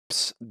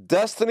Clips.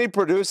 Destiny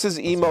produces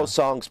emo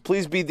songs.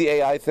 Please be the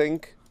AI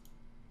thing.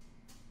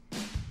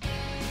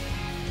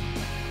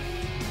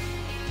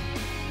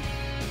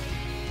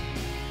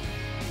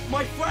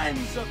 My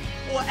friends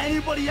or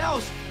anybody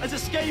else as a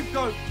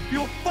scapegoat for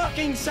your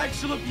fucking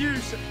sexual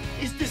abuse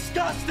is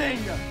disgusting.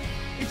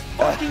 It's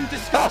fucking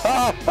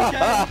disgusting.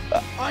 Okay?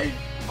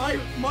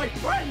 My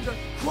friend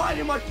cried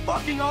in my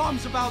fucking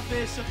arms about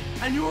this,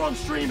 and you were on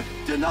stream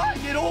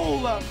denying it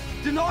all,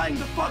 denying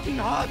the fucking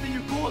hurt that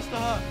you caused to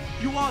her.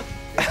 You are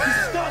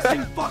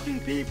disgusting fucking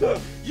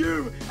people.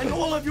 You and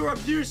all of your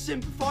abuse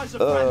sympathizer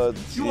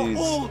friends. You are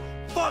all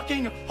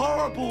fucking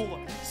horrible.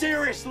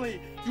 Seriously,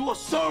 you are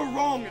so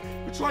wrong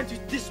for trying to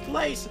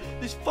displace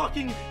this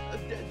fucking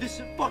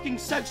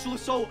sexual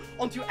assault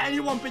onto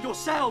anyone but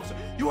yourselves.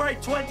 You are a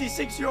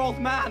 26-year-old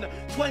man,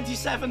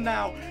 27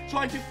 now,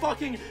 trying to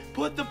fucking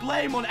put the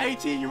blame on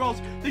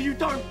 18-year-olds that you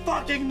don't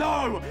fucking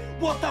know.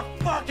 What the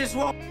fuck is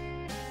wrong?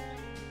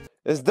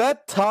 Is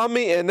that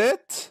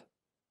tommyinnit?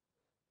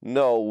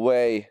 No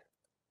way.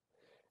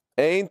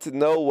 Ain't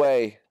no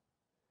way.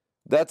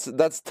 That's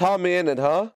tommyinnit, huh?